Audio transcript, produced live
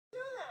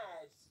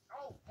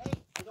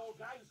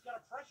guy who's got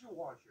a pressure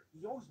washer.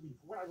 He owes me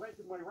for what I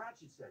rented my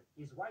ratchet set.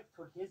 His wife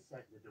took his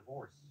set in a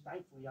divorce.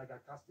 Thankfully, I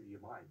got custody of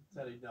mine.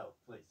 Teddy, no,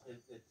 please.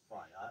 It's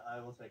fine. I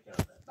will take care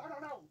of it.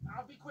 No.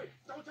 I'll be quick.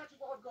 Don't touch it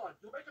while I'm gone.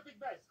 You'll make a big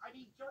mess. I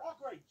mean, you're all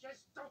great.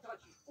 Just don't touch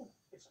it. Oh,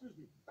 excuse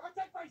me. Don't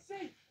take my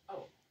seat.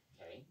 Oh,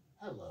 okay.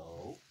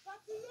 Hello. What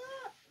the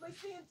F? Am I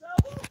seeing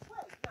double?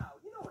 Wait, no,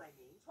 you know what I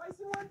mean. Twice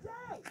in one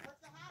day.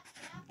 What's the hat,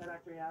 Cap?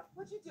 Factory hat.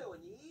 What you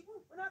doing? You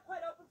eating? We're not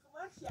quite open for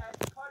lunch yet.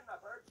 Pardon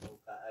my bird.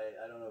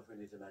 I don't know if we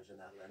need to mention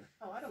that, Lynn.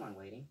 Oh, I don't mind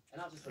waiting,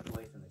 and I'll just look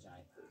away from the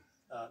giant food.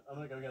 I'm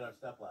gonna go get our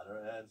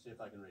stepladder and see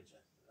if I can reach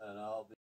it. And I'll be